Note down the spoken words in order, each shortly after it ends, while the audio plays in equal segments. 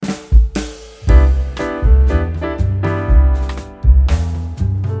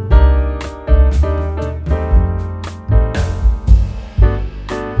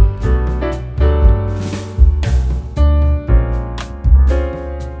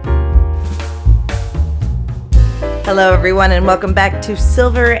Hello, everyone, and welcome back to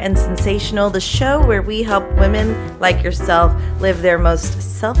Silver and Sensational, the show where we help women like yourself live their most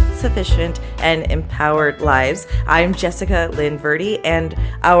self-sufficient and empowered lives. I'm Jessica Lynn Verdi, and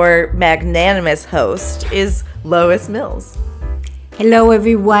our magnanimous host is Lois Mills. Hello,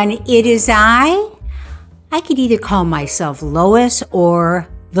 everyone. It is I could either call myself Lois or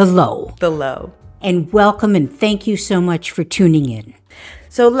the Low. The Low. And welcome and thank you so much for tuning in.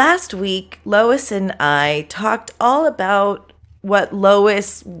 So last week, Lois and I talked all about what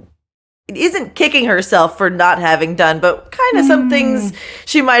Lois isn't kicking herself for not having done, but kind of some things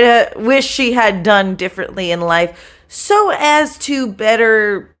she might have wished she had done differently in life so as to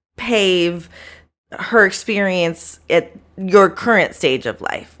better pave her experience at your current stage of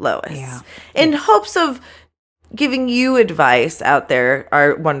life, Lois. Yeah. In hopes of giving you advice out there,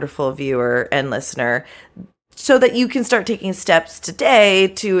 our wonderful viewer and listener, so that you can start taking steps today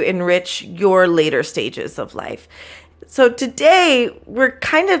to enrich your later stages of life. So today, we're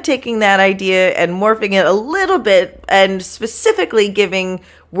kind of taking that idea and morphing it a little bit and specifically giving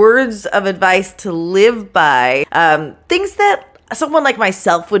words of advice to live by, things that someone like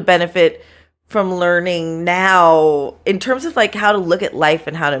myself would benefit from learning now in terms of like how to look at life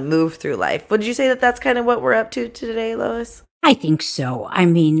and how to move through life. Would you say that that's kind of what we're up to today, Lois? I think so. I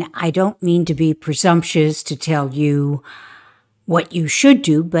mean, I don't mean to be presumptuous to tell you what you should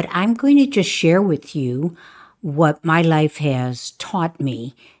do, but I'm going to just share with you what my life has taught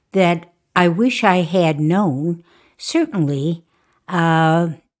me that I wish I had known, certainly,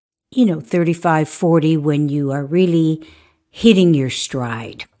 35, 40, when you are really hitting your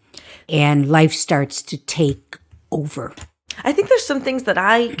stride and life starts to take over. I think there's some things that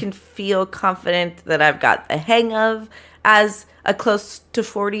I can feel confident that I've got the hang of as a close to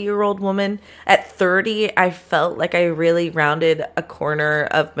 40-year-old woman. At 30, I felt like I really rounded a corner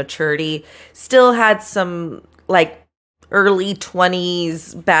of maturity. Still had some like early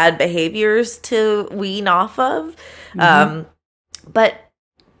 20s bad behaviors to wean off of. But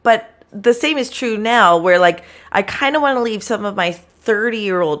the same is true now, where like I kind of want to leave some of my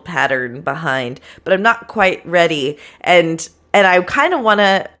 30-year-old pattern behind, but I'm not quite ready. And I kind of want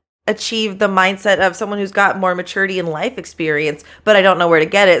to achieve the mindset of someone who's got more maturity and life experience, but I don't know where to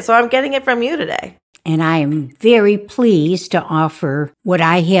get it. So I'm getting it from you today. And I am very pleased to offer what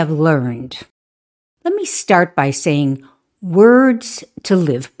I have learned. Let me start by saying words to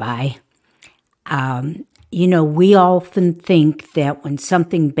live by. We often think that when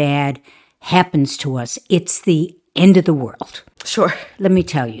something bad happens to us, it's the end of the world. Sure. Let me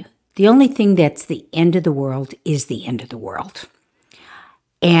tell you, the only thing that's the end of the world is the end of the world.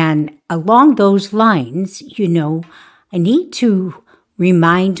 And along those lines, I need to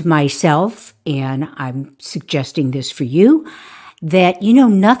remind myself, and I'm suggesting this for you, that,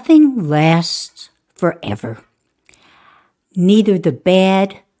 nothing lasts forever. Neither the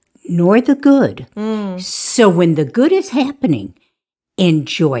bad nor the good. So when the good is happening,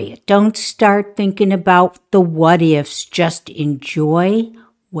 enjoy it. Don't start thinking about the what ifs. Just enjoy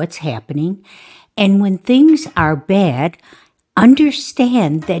what's happening. And when things are bad,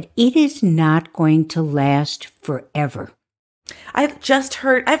 understand that it is not going to last forever. I've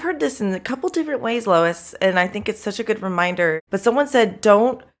heard this in a couple different ways, Lois, and I think it's such a good reminder. But someone said,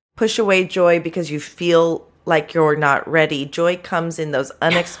 don't push away joy because you feel like you're not ready. Joy comes in those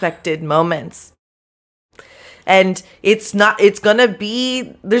unexpected moments. And there's not going to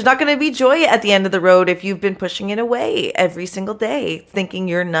be joy at the end of the road if you've been pushing it away every single day, thinking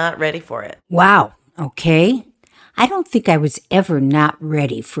you're not ready for it. Wow. Okay. I don't think I was ever not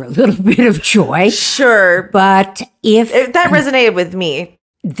ready for a little bit of joy. Sure. But if that resonated with me,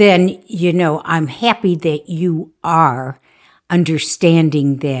 then, I'm happy that you are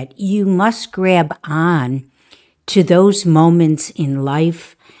understanding that you must grab on to those moments in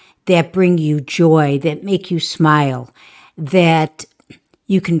life that bring you joy, that make you smile, that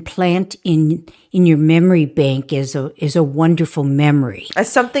you can plant in your memory bank as a wonderful memory. As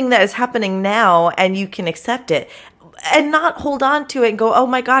something that is happening now, and you can accept it and not hold on to it and go, oh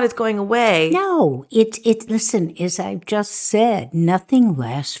my God, it's going away. No, listen, as I've just said, nothing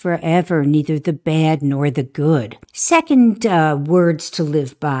lasts forever, neither the bad nor the good. Second words to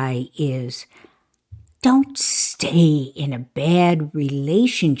live by is don't stay in a bad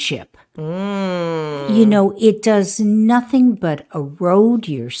relationship. It does nothing but erode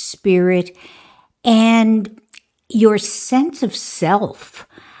your spirit and your sense of self.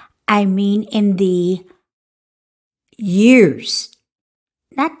 I mean, in the years,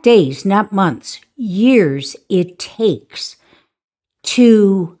 not days, not months, years it takes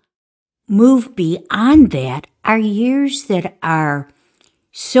to move beyond that are years that are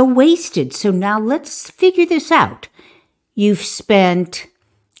so wasted. So now let's figure this out. you've spent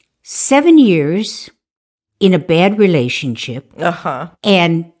 7 years in a bad relationship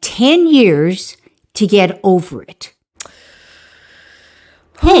and 10 years to get over it.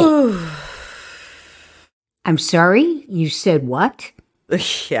 Hey, I'm sorry, you said what?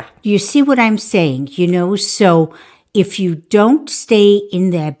 Yeah. You see what I'm saying? So if you don't stay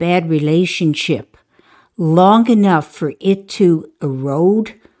in that bad relationship long enough for it to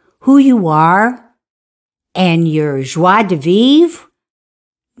erode who you are and your joie de vivre,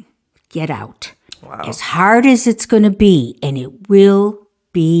 get out. Wow. As hard as it's going to be, and it will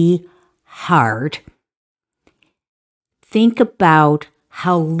be hard, think about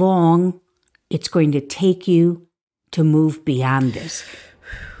how long it's going to take you to move beyond this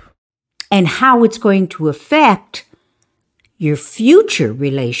and how it's going to affect your future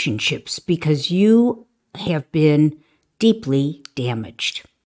relationships because you have been deeply damaged.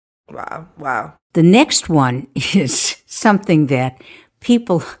 Wow. The next one is something that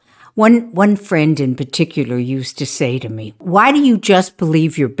people, one friend in particular used to say to me, why do you just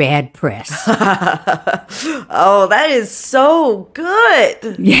believe your bad press? Oh, that is so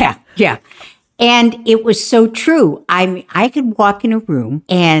good. Yeah. And it was so true. I could walk in a room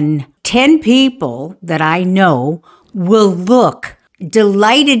and 10 people that I know will look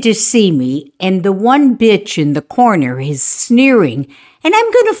delighted to see me, and the one bitch in the corner is sneering, and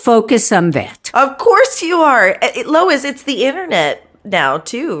I'm going to focus on that. Of course you are. Lois, it's the internet now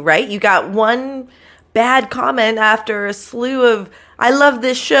too, right? You got one bad comment after a slew of I love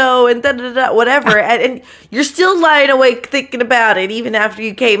this show and whatever, and you're still lying awake thinking about it even after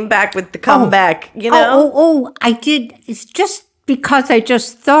you came back with the comeback, I did. It's just because I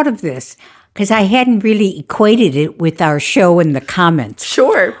just thought of this because I hadn't really equated it with our show and the comments.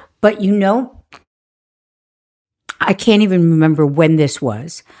 Sure. But I can't even remember when this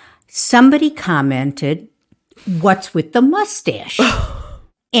was. Somebody commented, "What's with the mustache?"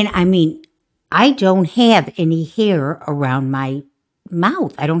 And I don't have any hair around my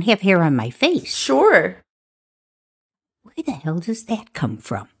mouth. I don't have hair on my face. Sure. Where the hell does that come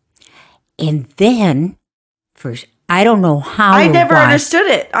from? And then, first, I don't know how I never understood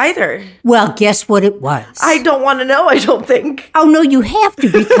it either. Well, guess what it was? I don't want to know, I don't think. Oh, no, you have to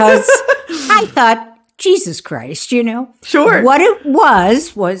because I thought, Jesus Christ, Sure. What it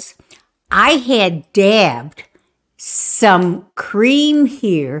was I had dabbed some cream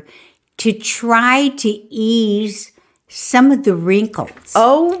here to try to ease some of the wrinkles.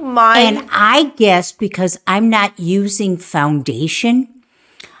 Oh, my. And I guess because I'm not using foundation,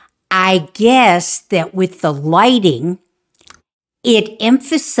 I guess that with the lighting, it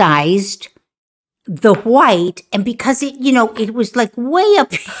emphasized the white, and because it was like way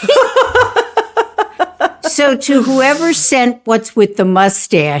up here. So to whoever sent what's with the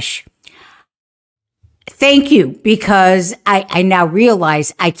mustache, thank you, because I now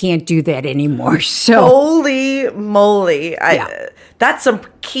realize I can't do that anymore. So holy moly. Yeah. That's some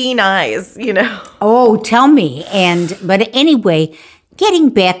keen eyes, Oh, tell me. But anyway, getting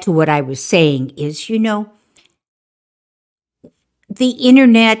back to what I was saying is, the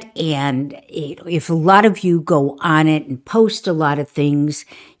internet, and if a lot of you go on it and post a lot of things,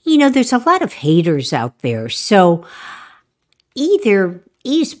 there's a lot of haters out there. So either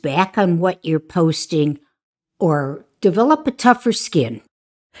ease back on what you're posting or develop a tougher skin.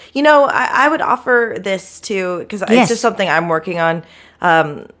 I would offer this too, because it's just something I'm working on.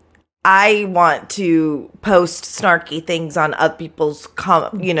 I want to post snarky things on other people's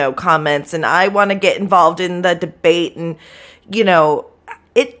comments, and I want to get involved in the debate. And,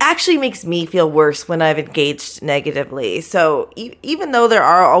 it actually makes me feel worse when I've engaged negatively. So even though there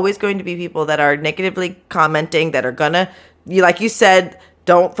are always going to be people that are negatively commenting that are gonna, like you said,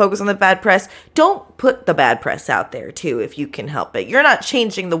 don't focus on the bad press. Don't put the bad press out there, too, if you can help it. You're not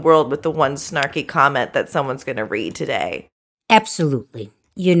changing the world with the one snarky comment that someone's going to read today. Absolutely.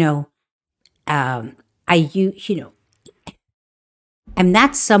 I'm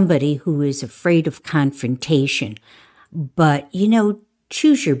not somebody who is afraid of confrontation, but,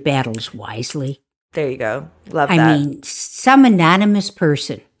 choose your battles wisely. There you go. Love that. Some anonymous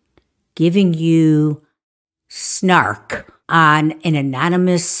person giving you snark on an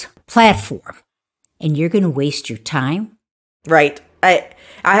anonymous platform, and you're going to waste your time? Right. I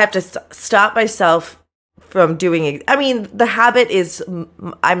have to stop myself from doing it. The habit is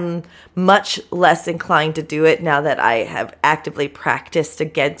I'm much less inclined to do it now that I have actively practiced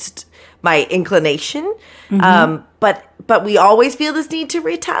against my inclination. Mm-hmm. But we always feel this need to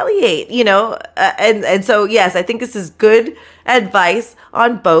retaliate, and so, yes, I think this is good advice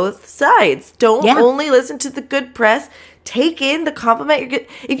on both sides. Don't only listen to the good press. take in the compliment you're getting.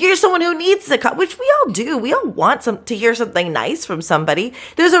 If you're someone who needs which we all do, we all want to hear something nice from somebody.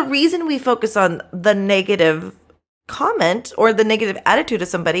 There's a reason we focus on the negative comment or the negative attitude of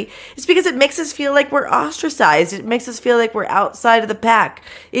somebody. It's because it makes us feel like we're ostracized. It makes us feel like we're outside of the pack.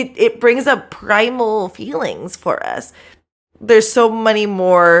 It brings up primal feelings for us. There's so many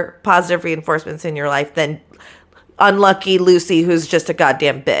more positive reinforcements in your life than unlucky Lucy, who's just a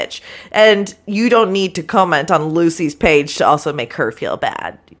goddamn bitch. And you don't need to comment on Lucy's page to also make her feel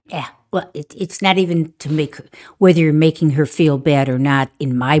bad. Yeah, well, it's not even to make whether you're making her feel bad or not.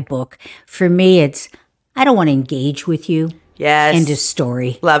 In my book, for me, it's I don't want to engage with you. Yes. End of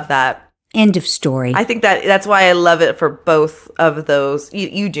story. Love that. End of story. I think that's why I love it for both of those.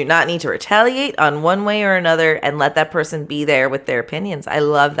 You do not need to retaliate on one way or another and let that person be there with their opinions. I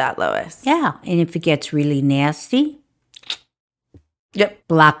love that, Lois. Yeah, and if it gets really nasty, yep,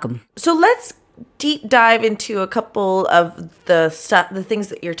 block them. So let's deep dive into a couple of the things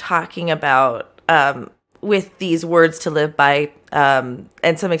that you're talking about with these words to live by, and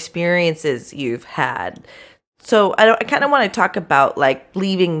some experiences you've had. So I kind of want to talk about like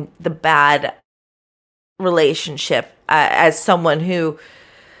leaving the bad relationship as someone who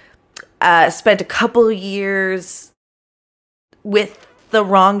spent a couple years with the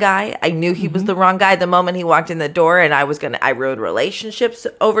wrong guy. I knew he was the wrong guy the moment he walked in the door, and I ruined relationships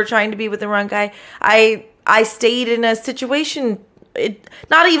over trying to be with the wrong guy. I stayed in a situation,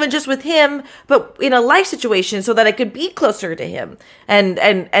 not even just with him, but in a life situation so that I could be closer to him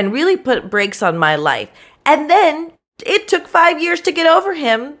and really put brakes on my life. And then it took 5 years to get over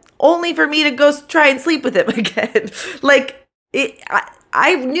him, only for me to go try and sleep with him again.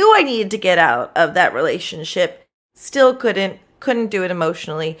 I knew I needed to get out of that relationship. Still couldn't do it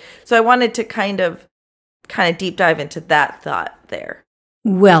emotionally. So I wanted to kind of deep dive into that thought there.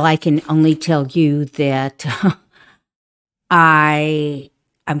 Well, I can only tell you that I'm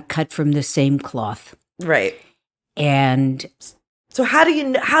cut from the same cloth. Right. And so how do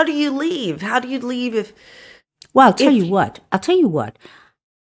you leave? How do you leave if... Well, I'll tell you what.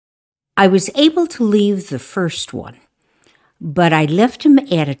 I was able to leave the first one, but I left him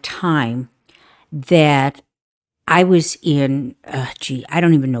at a time that I was in, I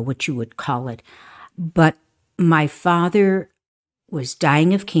don't even know what you would call it, but my father was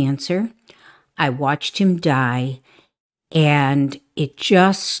dying of cancer. I watched him die, and it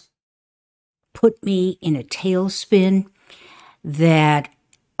just put me in a tailspin that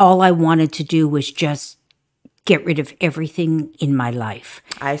all I wanted to do was just get rid of everything in my life.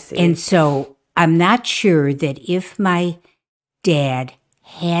 I see. And so I'm not sure that if my dad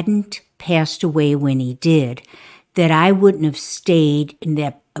hadn't passed away when he did, that I wouldn't have stayed in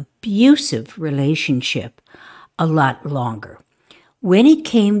that abusive relationship a lot longer. When it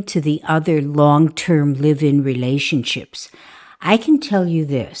came to the other long-term live-in relationships, I can tell you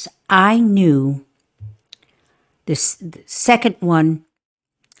this. I knew the second one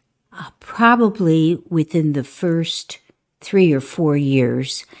probably within the first 3 or 4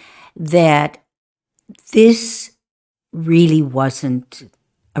 years that this really wasn't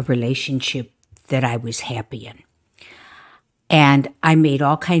a relationship that I was happy in. And I made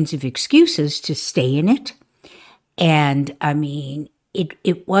all kinds of excuses to stay in it. And I mean,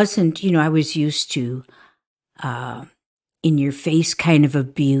 it wasn't, I was used to in your face kind of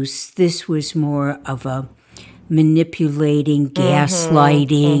abuse. This was more of a manipulating,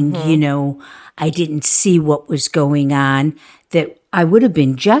 gaslighting, I didn't see what was going on, that I would have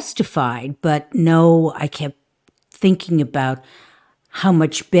been justified, but no, I kept thinking about how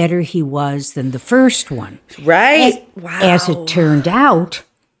much better he was than the first one. Right. As it turned out,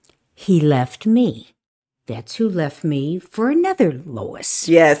 he left me. That's who left me for another Lois.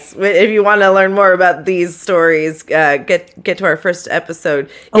 Yes. If you want to learn more about these stories, get to our first episode,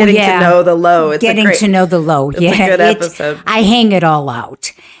 Getting to Know the Low. It's to Know the Low. It's a good episode. I hang it all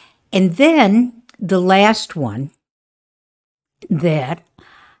out. And then the last one that,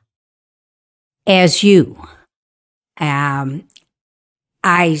 as you,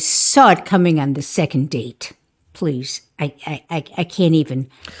 I saw it coming on the second date. Please, I can't even...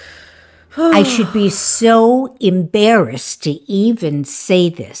 I should be so embarrassed to even say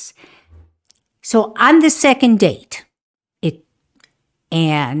this. So on the second date,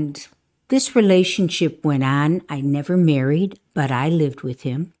 and this relationship went on. I never married, but I lived with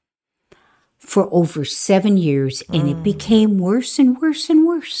him for over 7 years, and it became worse and worse and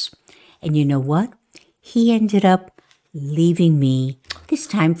worse. And you know what? He ended up leaving me, this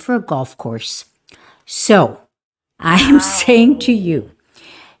time for a golf course. So I am saying to you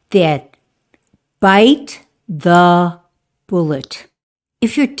that bite the bullet.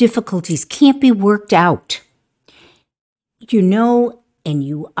 If your difficulties can't be worked out, you know, and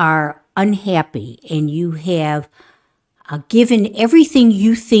you are unhappy, and you have given everything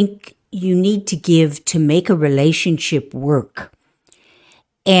you think you need to give to make a relationship work,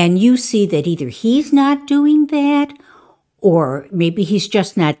 and you see that either he's not doing that, or maybe he's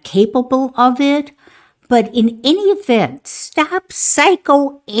just not capable of it. But in any event, stop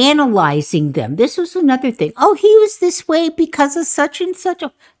psychoanalyzing them. This was another thing. Oh, he was this way because of such and such.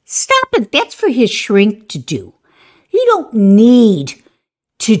 Stop it. That's for his shrink to do. You don't need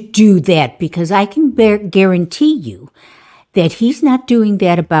to do that, because I can guarantee you that he's not doing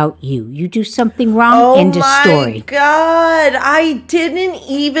that about you. You do something wrong, end of story. Oh my God. I didn't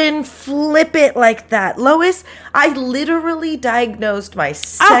even flip it like that. Lois, I literally diagnosed my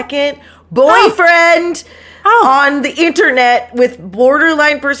second boyfriend on the internet with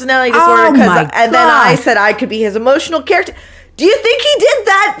borderline personality disorder. And then I said I could be his emotional character. Do you think he did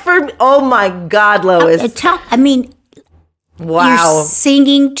that for me? Oh my God, Lois. Wow. You're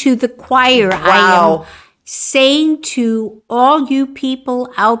singing to the choir. Wow. I am saying to all you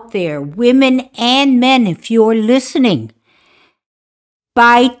people out there, women and men, if you're listening,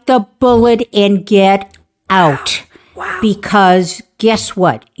 bite the bullet and get out. Wow. Because guess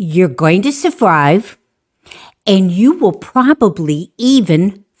what? You're going to survive, and you will probably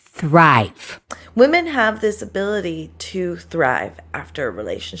even thrive. Women have this ability to thrive after a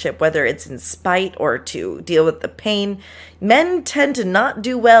relationship, whether it's in spite or to deal with the pain. Men tend to not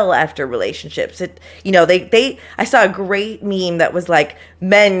do well after relationships. I saw a great meme that was like,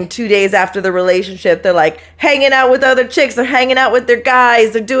 men 2 days after the relationship, they're like hanging out with other chicks, they're hanging out with their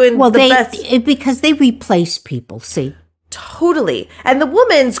guys, they're doing the best. Because they replace people, see? Totally. And the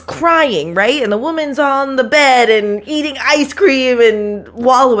woman's crying, right? And the woman's on the bed and eating ice cream and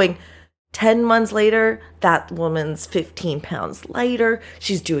wallowing. 10 months later, that woman's 15 pounds lighter.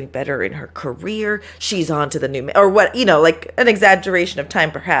 She's doing better in her career. She's on to the new man, or what, like an exaggeration of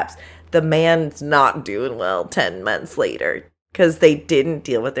time, perhaps. The man's not doing well 10 months later because they didn't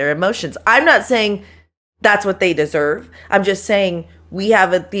deal with their emotions. I'm not saying that's what they deserve. I'm just saying we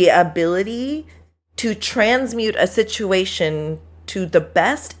have the ability to transmute a situation to the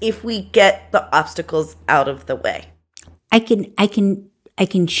best if we get the obstacles out of the way. I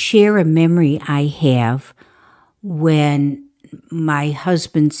can share a memory I have when my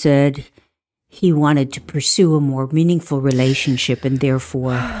husband said he wanted to pursue a more meaningful relationship and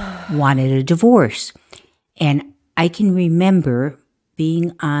therefore wanted a divorce. And I can remember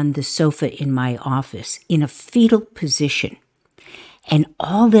being on the sofa in my office in a fetal position. And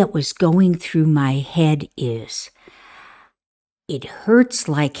all that was going through my head is, it hurts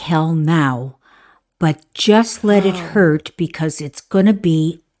like hell now, but just let it hurt because it's going to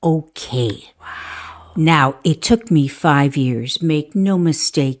be okay. Wow. Now, it took me 5 years. Make no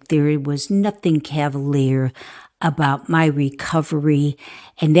mistake, there was nothing cavalier about my recovery.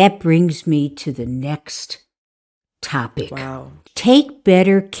 And that brings me to the next topic. Wow. Take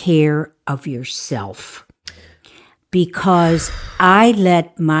better care of yourself. Because I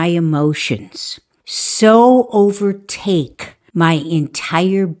let my emotions so overtake my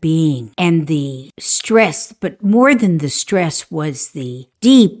entire being, and the stress, but more than the stress was the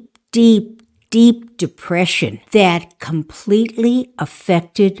deep, deep, deep depression that completely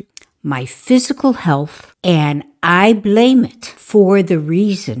affected my physical health, and I blame it for the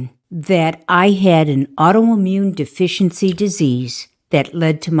reason that I had an autoimmune deficiency disease that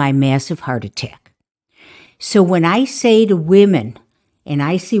led to my massive heart attack. So when I say to women, and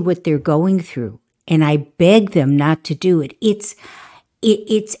I see what they're going through, and I beg them not to do it, it's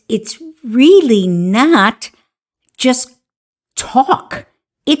really not just talk.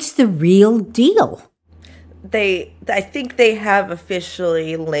 It's the real deal. I think they have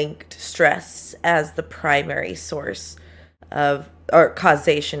officially linked stress as the primary source of or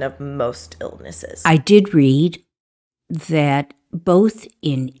causation of most illnesses. I did read that both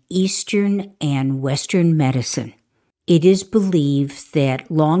in Eastern and Western medicine, it is believed that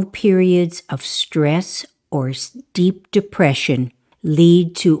long periods of stress or deep depression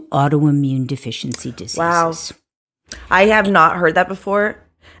lead to autoimmune deficiency diseases. Wow. I have not heard that before.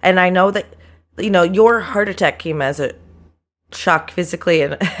 And I know that, your heart attack came as a shock physically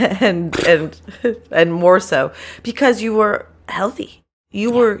and more so because you were healthy.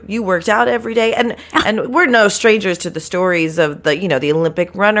 You worked out every day, and we're no strangers to the stories of the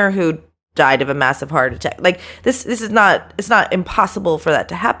Olympic runner who died of a massive heart attack. Like this is not, it's not impossible for that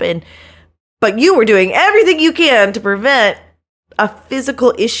to happen, but you were doing everything you can to prevent a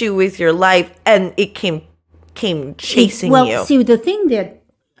physical issue with your life, and it came chasing you. Well, see, the thing that,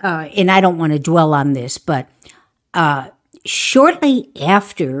 and I don't want to dwell on this, but shortly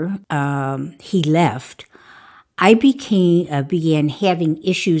after he left, I began having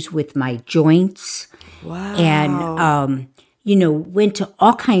issues with my joints. Wow. And, went to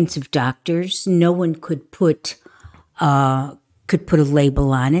all kinds of doctors. No one could put a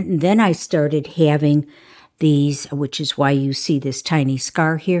label on it. And then I started having these, which is why you see this tiny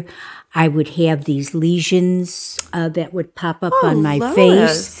scar here. I would have these lesions that would pop up on my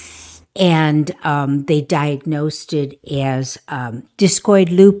face. And they diagnosed it as discoid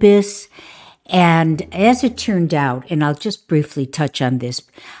lupus. And as it turned out, and I'll just briefly touch on this,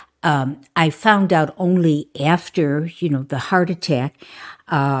 I found out only after, the heart attack,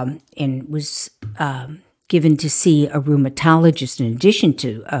 and was given to see a rheumatologist in addition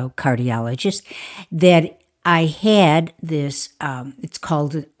to a cardiologist, that I had this, it's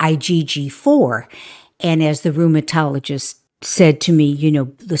called IgG4. And as the rheumatologist said to me,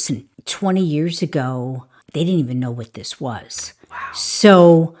 listen, 20 years ago, they didn't even know what this was. Wow.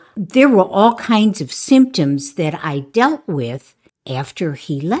 So there were all kinds of symptoms that I dealt with after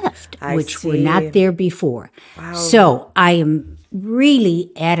he left, which were not there before. Wow. So I am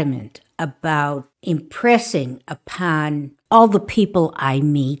really adamant about impressing upon all the people I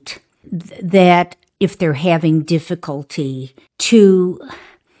meet that if they're having difficulty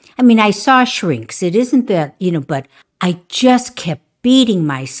I saw shrinks. It isn't that, but I just kept beating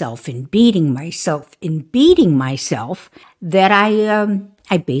myself that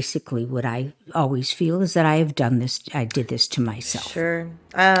I basically, what I always feel is that I did this to myself. Sure.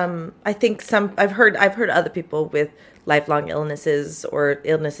 I think I've heard other people with lifelong illnesses or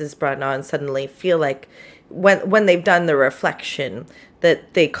illnesses brought on suddenly feel like when they've done the reflection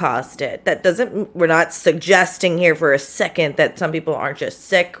that they caused it. We're not suggesting here for a second that some people aren't just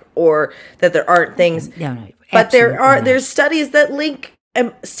sick or that there aren't things. No, but there's studies that link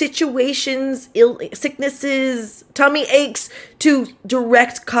situations, sicknesses, tummy aches to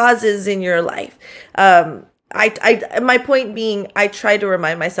direct causes in your life. My point being, I try to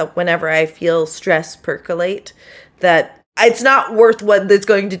remind myself whenever I feel stress percolate that it's not worth what it's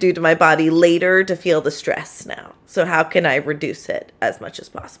going to do to my body later to feel the stress now. So how can I reduce it as much as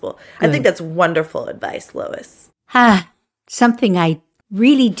possible? Good. I think that's wonderful advice, Lois. Something I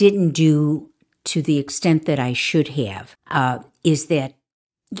really didn't do to the extent that I should have is that,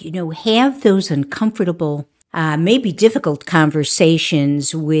 have those uncomfortable, maybe difficult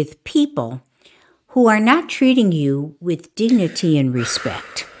conversations with people who are not treating you with dignity and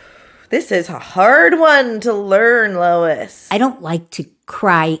respect. This is a hard one to learn, Lois. I don't like to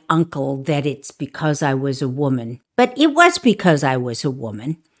cry uncle that it's because I was a woman, but it was because I was a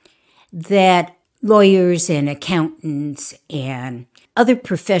woman that lawyers and accountants and other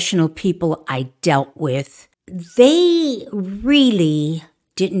professional people I dealt with, they really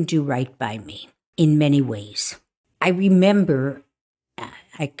didn't do right by me in many ways. I remember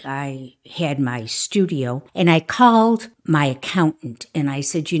I had my studio and I called my accountant and I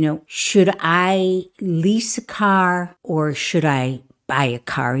said, should I lease a car or should I buy a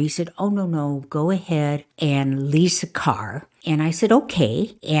car? He said, oh, no, go ahead and lease a car. And I said,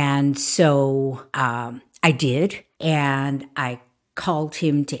 okay. And so I did. And I called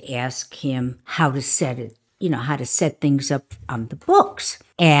him to ask him how to set it, how to set things up on the books.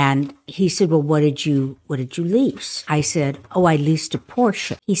 And he said, well, what did you lease? I said, oh, I leased a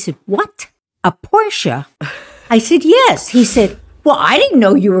Porsche. He said, what? A Porsche? I said, yes. He said, well, I didn't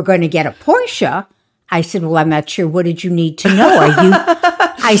know you were going to get a Porsche. I said, well, I'm not sure. What did you need to know?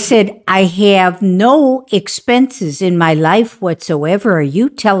 I said, I have no expenses in my life whatsoever. Are you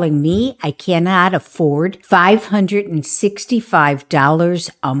telling me I cannot afford $565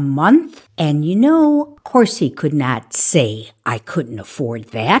 a month? And of course he could not say I couldn't afford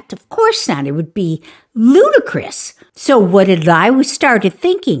that. Of course not. It would be ludicrous. So what did I started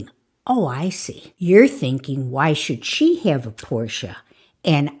thinking? Oh, I see. You're thinking, why should she have a Porsche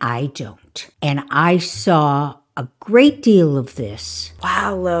and I don't? And I saw a great deal of this.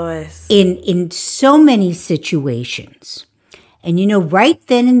 Wow, Lois. In so many situations. And right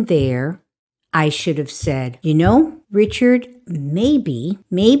then and there, I should have said, Richard, maybe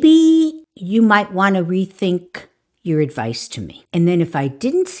you might want to rethink your advice to me. And then if I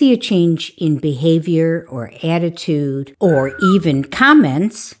didn't see a change in behavior or attitude or even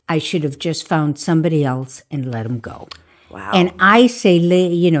comments, I should have just found somebody else and let them go. Wow. And I say,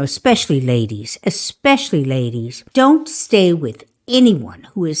 especially ladies, don't stay with anyone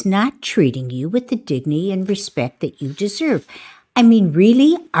who is not treating you with the dignity and respect that you deserve. I mean,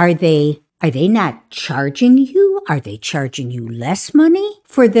 really, are they not charging you? Are they charging you less money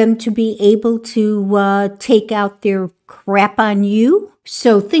for them to be able to take out their crap on you?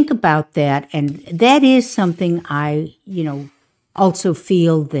 So think about that. And that is something I, also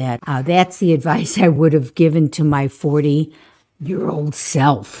feel that that's the advice I would have given to my 40-year-old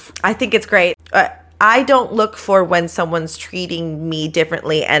self. I think it's great. I don't look for when someone's treating me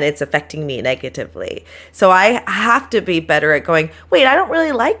differently and it's affecting me negatively. So I have to be better at going, wait, I don't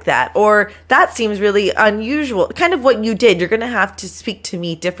really like that. Or that seems really unusual. Kind of what you did. You're going to have to speak to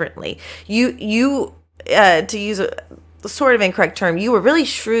me differently. You to use a sort of incorrect term, you were really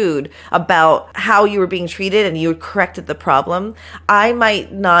shrewd about how you were being treated and you corrected the problem. I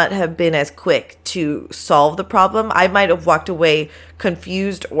might not have been as quick to solve the problem. I might have walked away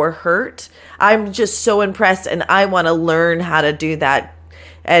confused or hurt. I'm just so impressed and I want to learn how to do that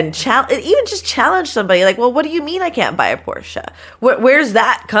and even just challenge somebody like, well, what do you mean I can't buy a Porsche? Where's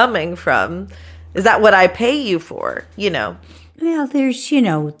that coming from? Is that what I pay you for? Well,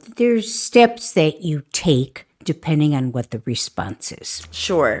 there's steps that you take depending on what the response is.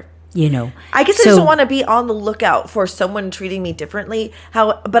 Sure. I guess I just want to be on the lookout for someone treating me differently.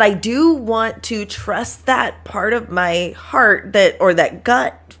 But I do want to trust that part of my heart that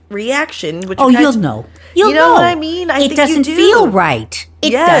gut reaction. Which you'll know. You know what I mean? It doesn't feel right. It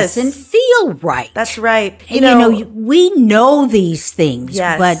doesn't feel right. That's right. We know these things,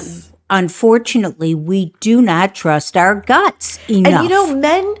 yes. But unfortunately, we do not trust our guts enough. And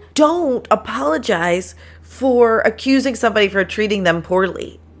men don't apologize for accusing somebody for treating them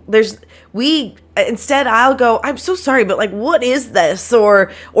poorly. Instead I'll go, I'm so sorry, but like, what is this?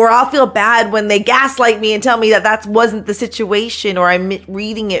 Or I'll feel bad when they gaslight me and tell me that wasn't the situation or I'm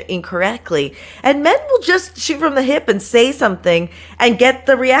reading it incorrectly. And men will just shoot from the hip and say something and get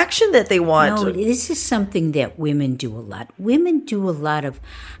the reaction that they want. No, this is something that women do a lot. Women do a lot of,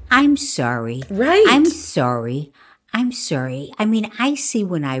 I'm sorry. Right. I'm sorry. I mean, I see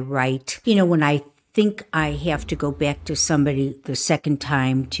when I write, when I think I have to go back to somebody the second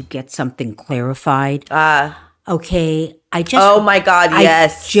time to get something clarified. Okay. Oh my God,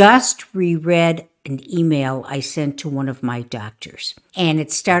 yes. I just reread an email I sent to one of my doctors. And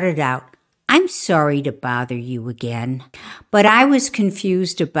it started out, I'm sorry to bother you again, but I was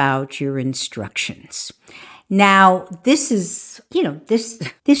confused about your instructions. Now, this is, this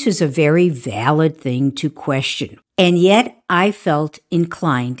is a very valid thing to question. And yet I felt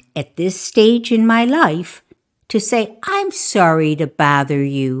inclined at this stage in my life to say, I'm sorry to bother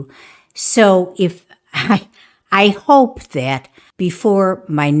you. So if I hope that before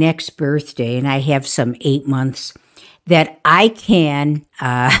my next birthday, and I have some 8 months, that I can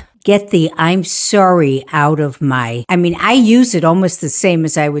get the I'm sorry out of I use it almost the same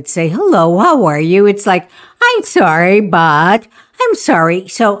as I would say, hello, how are you? It's like, I'm sorry, but I'm sorry.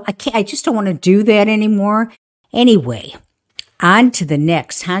 So I just don't want to do that anymore. Anyway, on to the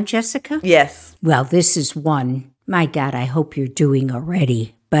next, huh, Jessica? Yes. Well, this is one, my God, I hope you're doing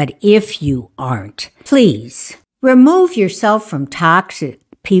already. But if you aren't, please remove yourself from toxic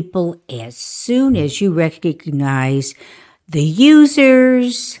people as soon as you recognize the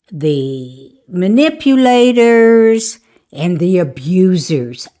users, the manipulators, and the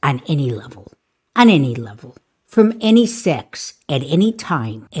abusers on any level, from any sex, at any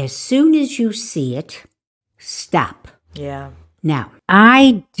time. As soon as you see it, stop. Yeah. Now,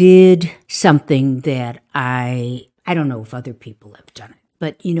 I did something that I don't know if other people have done it,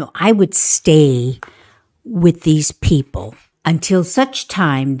 but, I would stay with these people until such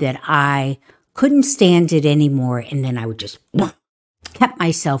time that I couldn't stand it anymore, and then I would just cut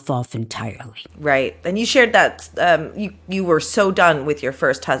myself off entirely. Right. And you shared that you were so done with your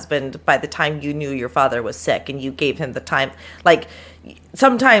first husband by the time you knew your father was sick, and you gave him the time. Like,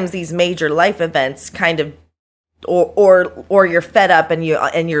 sometimes these major life events kind of or you're fed up and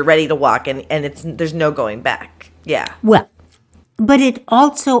you're ready to walk and there's no going back. Yeah. Well, but I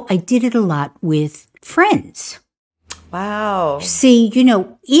did it a lot with friends. Wow. See,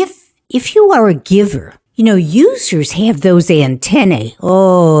 if you are a giver, users have those antennae.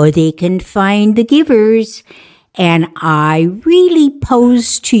 Oh, they can find the givers. And I really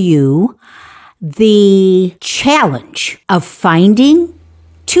pose to you the challenge of finding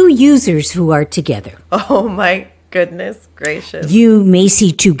two users who are together. Oh my goodness gracious. You may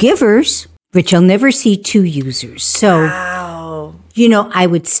see two givers, but you'll never see two users. So, wow. I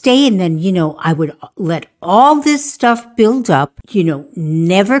would stay and then, I would let all this stuff build up,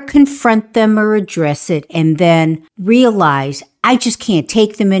 never confront them or address it, and then realize I just can't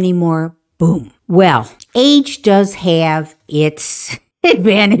take them anymore. Boom. Well, age does have its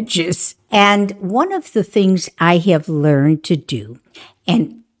advantages. And one of the things I have learned to do,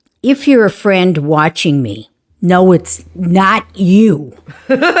 and if you're a friend watching me, no, it's not you.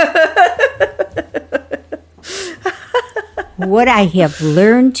 What I have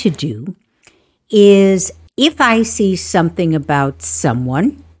learned to do is if I see something about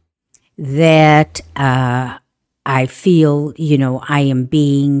someone that I feel, I am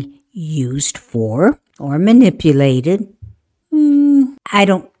being used for or manipulated, I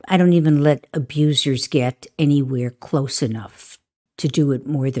don't even let abusers get anywhere close enough to do it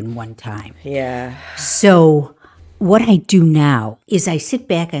more than one time. Yeah. So what I do now is I sit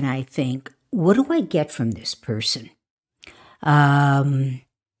back and I think, what do I get from this person? What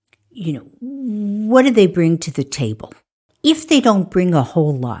do they bring to the table? If they don't bring a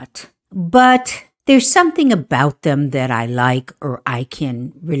whole lot, but there's something about them that I like or I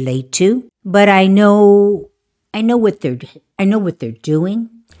can relate to, but I know what they're doing.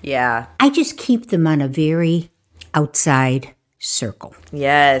 Yeah. I just keep them on a very outside circle.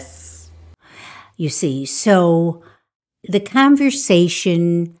 Yes. You see, so the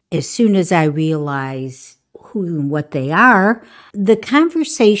conversation, as soon as I realize who and what they are, the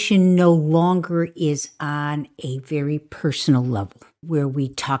conversation no longer is on a very personal level where we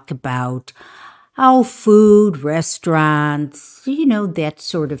talk about food, restaurants, that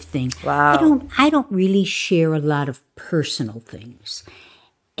sort of thing. Wow. I don't really share a lot of personal things.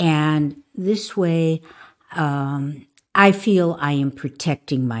 And this way, I feel I am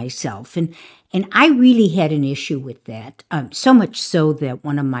protecting myself. And I really had an issue with that, so much so that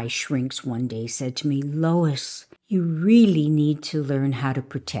one of my shrinks one day said to me, Lois, you really need to learn how to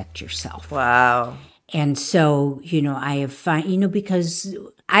protect yourself. Wow. And so, I have found, because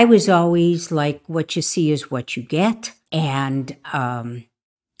I was always like, what you see is what you get. And,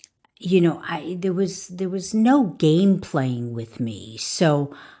 there was no game playing with me.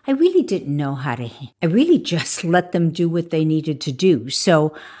 So I really didn't know I really just let them do what they needed to do.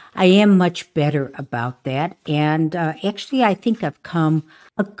 So I am much better about that. And actually, I think I've come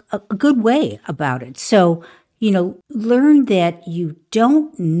a good way about it. So, learn that you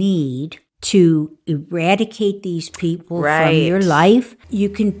don't need to eradicate these people from your life. You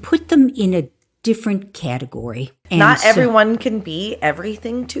can put them in a different category. And not everyone can be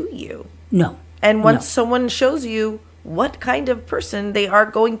everything to you. No. And once someone shows you what kind of person they are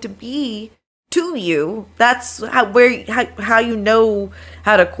going to be to you, that's how you know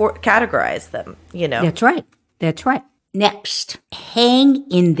how to categorize them, That's right. That's right. Next, hang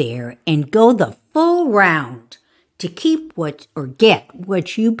in there and go the full round to keep get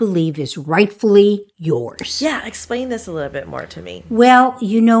what you believe is rightfully yours. Yeah, explain this a little bit more to me. Well,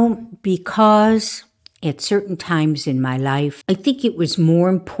 because at certain times in my life, I think it was more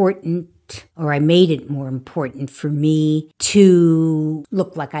important, or I made it more important for me to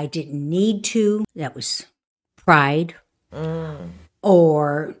look like I didn't need to. That was pride.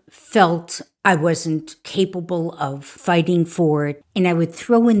 Or felt I wasn't capable of fighting for it. And I would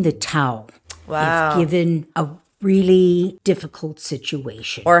throw in the towel. Wow. If given a really difficult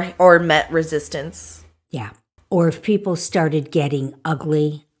situation. Or met resistance. Yeah. Or if people started getting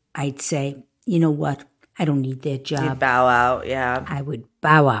ugly, I'd say, you know what? I don't need that job. You'd bow out, yeah. I would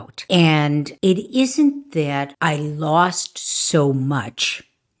bow out. And it isn't that I lost so much,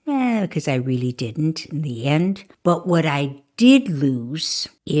 because I really didn't in the end. But what I did lose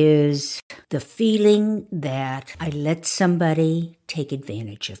is the feeling that I let somebody take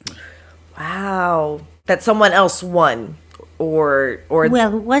advantage of me. Wow. That someone else won or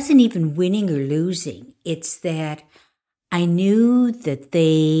Well, it wasn't even winning or losing. It's that I knew that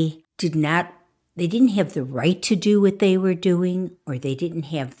they didn't have the right to do what they were doing, or they didn't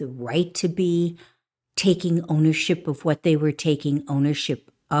have the right to be taking ownership of what they were taking ownership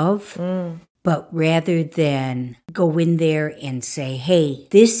of. But rather than go in there and say, hey,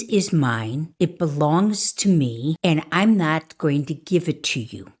 this is mine, it belongs to me, and I'm not going to give it to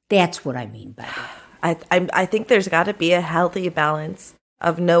you. That's what I mean by that. I think there's got to be a healthy balance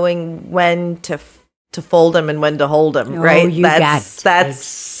of knowing when to fold them and when to hold them, right? You got it.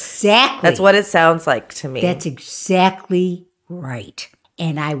 Exactly. That's what it sounds like to me. That's exactly right.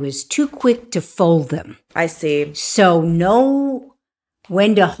 And I was too quick to fold them. I see. So know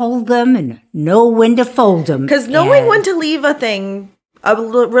when to hold them and know when to fold them. Because knowing when to leave a thing, a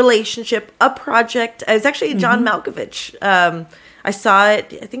relationship, a project. It was actually John Malkovich. I saw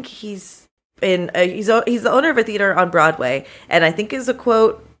it. I think he's the owner of a theater on Broadway, and I think is a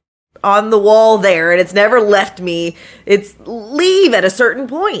quote on the wall there, and it's never left me. It's leave at a certain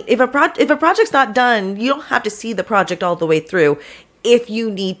point. If a project's not done, you don't have to see the project all the way through if you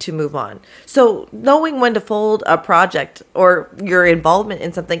need to move on. So knowing when to fold a project or your involvement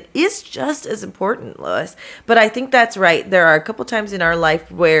in something is just as important, Lois. But I think that's right. There are a couple times in our life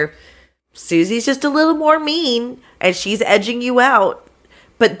where Susie's just a little more mean and she's edging you out.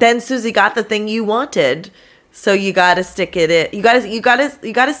 But then Susie got the thing you wanted. So you got to stick it in. You got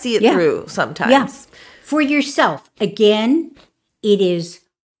to see it through sometimes. Yeah. for yourself. Again, it is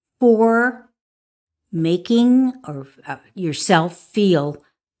for making yourself feel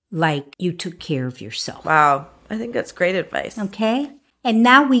like you took care of yourself. Wow. I think that's great advice. Okay. And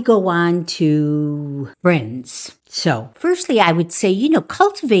now we go on to friends. So, firstly, I would say,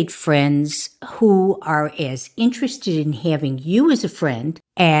 cultivate friends who are as interested in having you as a friend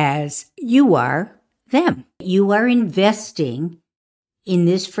as you are them. You are investing in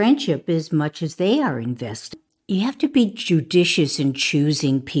this friendship as much as they are invested. You have to be judicious in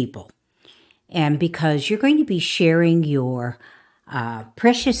choosing people. And because you're going to be sharing your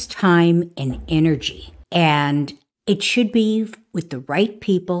precious time and energy. And it should be with the right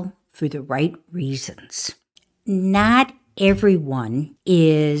people for the right reasons. Not everyone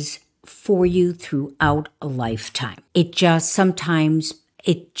is for you throughout a lifetime. It just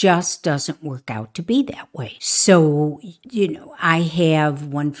doesn't work out to be that way. So, I have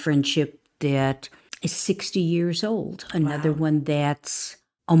one friendship that is 60 years old, another one that's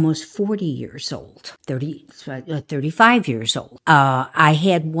almost 40 years old, 35 years old. I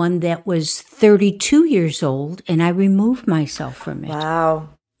had one that was 32 years old, and I removed myself from it. Wow.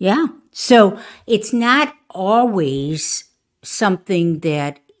 Yeah. So it's not always something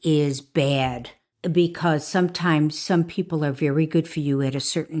that is bad, because sometimes some people are very good for you at a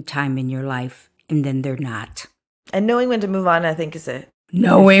certain time in your life, and then they're not. And knowing when to move on, I think, is it.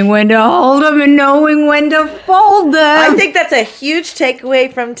 Knowing when to hold them and knowing when to fold them. I think that's a huge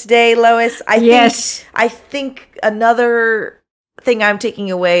takeaway from today, Lois. I think another thing I'm taking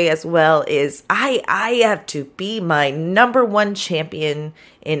away as well is I have to be my number one champion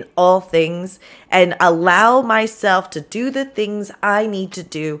in all things and allow myself to do the things I need to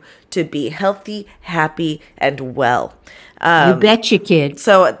do to be healthy, happy, and well. You betcha, kid.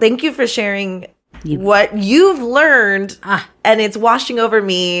 So thank you for sharing what you've learned, and it's washing over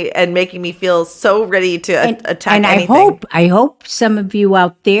me and making me feel so ready to attack anything. And I hope some of you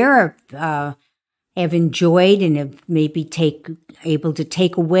out there have enjoyed and have maybe able to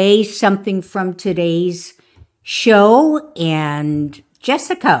take away something from today's show. And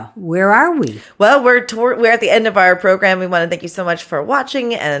Jessica, where are we? Well, we're at the end of our program. We want to thank you so much for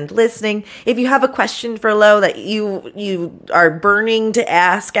watching and listening. If you have a question for Lo that you are burning to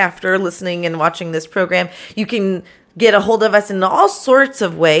ask after listening and watching this program, you can get a hold of us in all sorts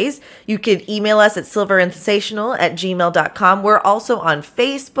of ways. You could email us at silverandsensational@gmail.com. We're also on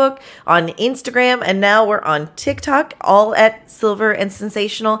Facebook, on Instagram, and now we're on TikTok, all at Silver and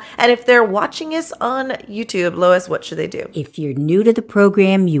Sensational. And if they're watching us on YouTube, Lois, what should they do? If you're new to the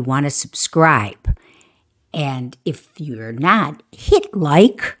program, you want to subscribe. And if you're not, hit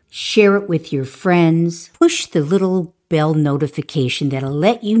like, share it with your friends, push the little bell notification that'll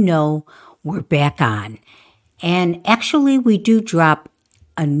let you know we're back on. And actually, we do drop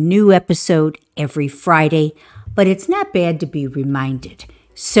a new episode every Friday, but it's not bad to be reminded.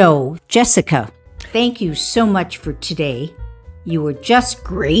 So, Jessica, thank you so much for today. You were just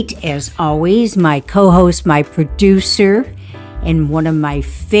great, as always, my co-host, my producer, and one of my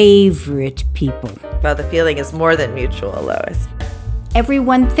favorite people. Well, the feeling is more than mutual, Lois.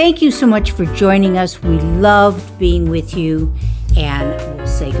 Everyone, thank you so much for joining us. We loved being with you. And we'll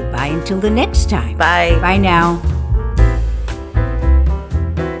say goodbye until the next time. Bye. Bye now.